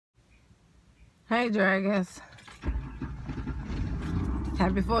Hey dragons,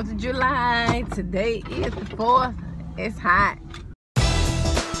 happy 4th of July. Today is the 4th. It's hot.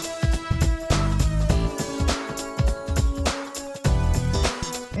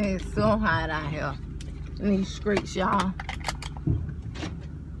 It's so hot out here in these streets, y'all.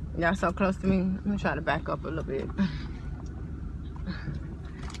 Y'all so close to me. I'm gonna try to back up a little bit.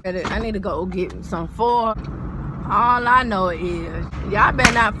 I need to go get some food. All I know is y'all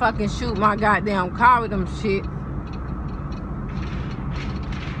better not fucking shoot my goddamn car with them shit.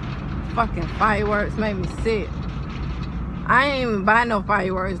 Fucking fireworks make me sick. I ain't even buy no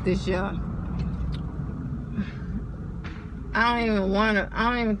fireworks this year. I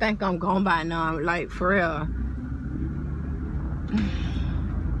don't even think I'm gonna buy none, like, for real.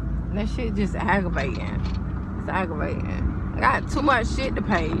 That shit just aggravating. It's aggravating. I got too much shit to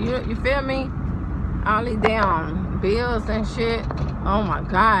pay. You feel me? All these damn bills and shit. Oh my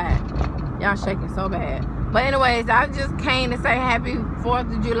God. Y'all shaking so bad. But anyways, I just came to say happy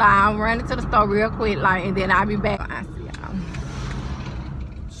 4th of July. I'm running to the store real quick, like, and then I'll be back. I see y'all.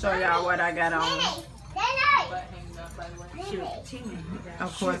 Show y'all what I got on.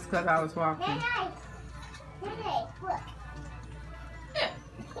 Of course, because I was walking.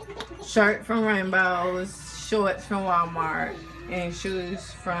 Shirt from Rainbows, shorts from Walmart, and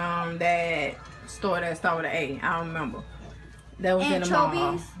shoes from that store that started with an A. I don't remember. That was in the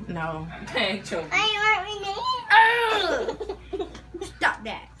mall. No. Anchovies. Stop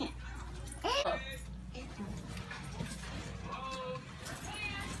that.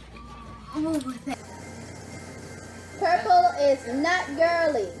 Purple is not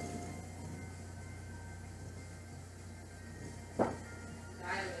girly.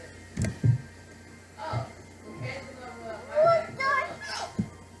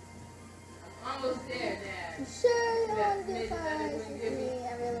 Almost there, Dad. Sure, you want to do fine with me. I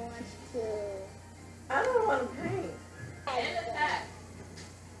really want you to. I don't want to paint. In the pack.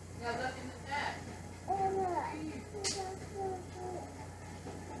 You got look in the pack.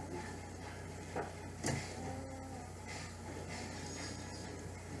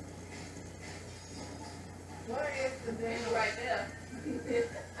 Where is the damn right there? I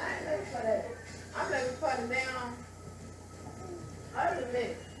ain't looking for that. I'm looking for the damn other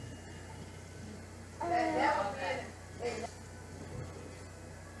mix. That was it.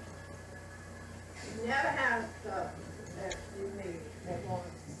 You never have stuff that you need that wants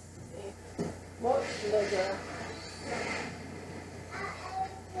most little girl.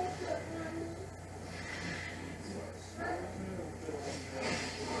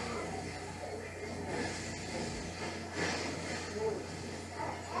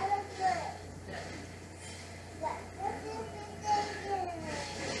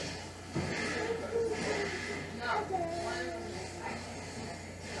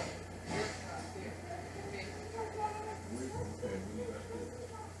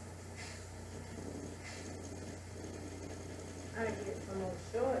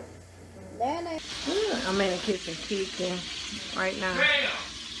 I'm in the kitchen cooking right now.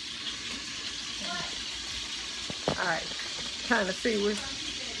 Alright, trying to see which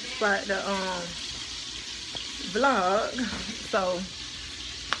spot the vlog. So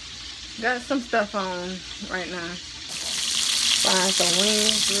got some stuff on right now. Find some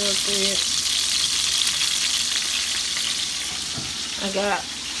wings real quick. I got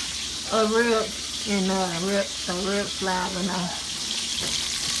a rib and some rib flour now.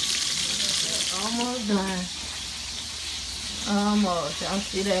 Almost done. Almost. Y'all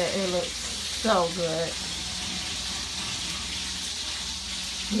see that? It looks so good.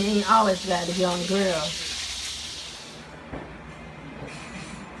 You ain't always got to be on the grill.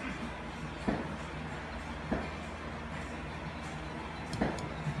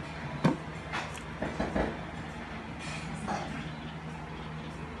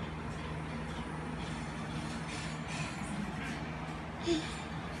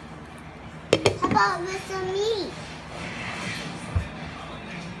 How about with some meat?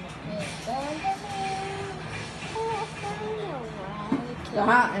 The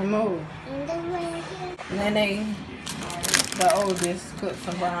hot and move. And then the oldest, cooked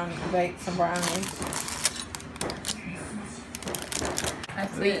some baked some brownies.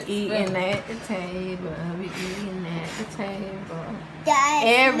 We eating at the table. We eating at the table.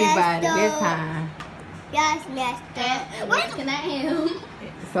 Everybody this time. Yes, master. Where can I am?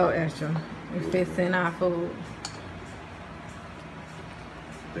 So extra. We fixing our food.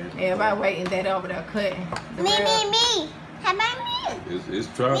 Everybody waiting that over there cutting. Me. How about me? It's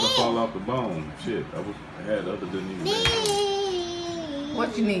trying to fall off the bone. Shit, I had other than these. Me.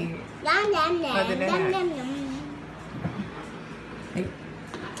 What you need? Other than that.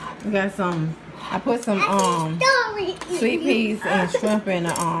 We got some I put some sweet peas and shrimp in the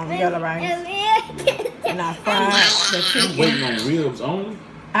yellow rice. And I fried the chicken. Waiting on ribs only?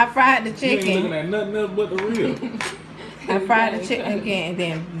 I fried the You ain't chicken. looking at nothing else but the ribs. I fried the chicken again and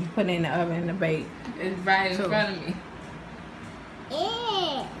then put it in the oven to bake. It's right in front of me.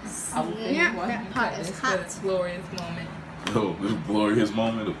 Yes. I will finish Yeah, watching that pot is this hot. glorious moment. Oh, this glorious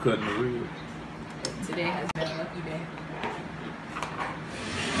moment of cutting the ribs. Today has been a lucky day.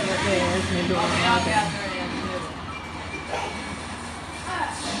 Yeah, it's been doing all that.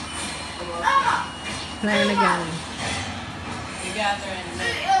 Playing the game. We gather in the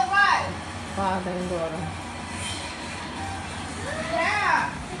middle. Father and daughter.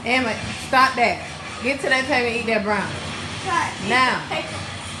 Emma, stop that. Get to that table and eat that brownie. Now.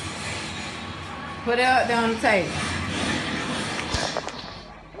 Put it up there on the table.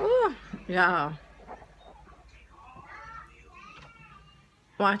 Ooh, y'all.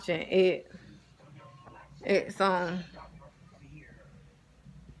 Watching it. It's on.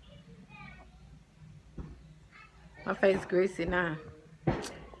 My face greasy now.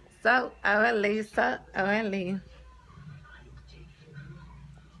 So early, so early.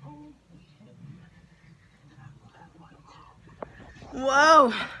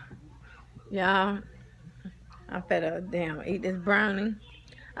 Whoa. Y'all, I'm fed up. Damn, eat this brownie.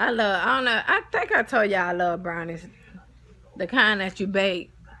 I don't know. I think I told y'all I love brownies. The kind that you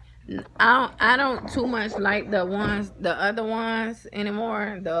bake. I don't too much like the other ones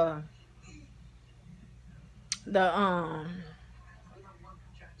anymore.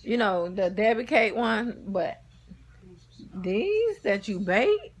 You know, the Debbie cake one, but these that you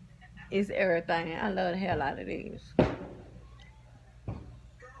bake is everything. I love the hell out of these.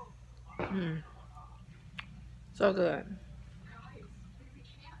 So good.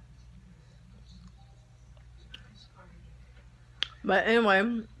 But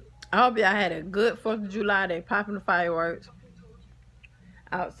anyway, I hope y'all had a good 4th of July. They popping the fireworks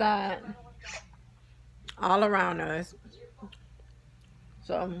outside all around us.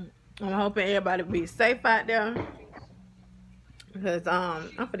 So I'm hoping everybody be safe out there. Because I'm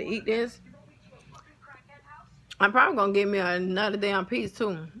gonna eat this. I'm probably gonna get me another damn piece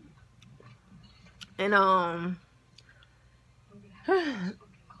too. And I'm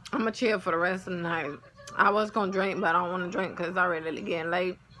gonna chill for the rest of the night. I was gonna drink, but I don't want to drink because it's already getting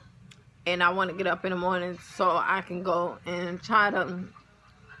late. And I want to get up in the morning so I can go and try to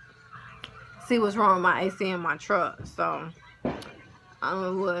see what's wrong with my AC in my truck. So I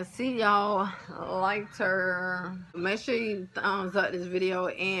will see y'all later. Make sure you thumbs up this video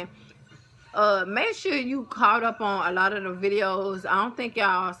and make sure you caught up on a lot of the videos. I don't think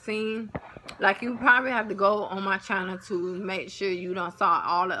y'all seen. Like, you probably have to go on my channel to make sure you done saw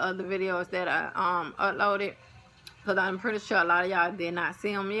all the other videos that I uploaded. Because I'm pretty sure a lot of y'all did not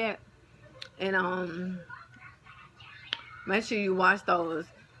see them yet. And make sure you watch those.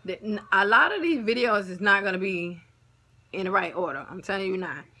 A lot of these videos is not going to be in the right order. I'm telling you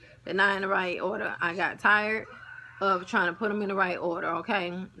now. They're not in the right order. I got tired of trying to put them in the right order,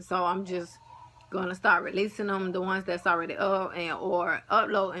 okay? So I'm just going to start releasing them, the ones that's already up, or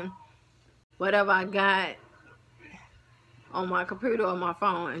uploading whatever I got on my computer or my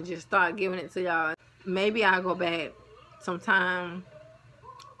phone and just start giving it to y'all. Maybe I'll go back sometime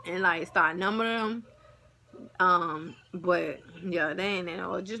and like start numbering them. But yeah, they ain't in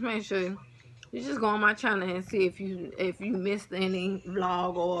order. Just make sure you just go on my channel and see if you missed any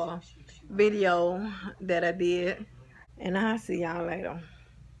vlog or video that I did. And I'll see y'all later.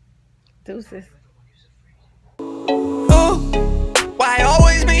 Deuces. Ooh, why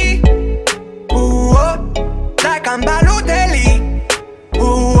always me? Ooh, like I'm Balute.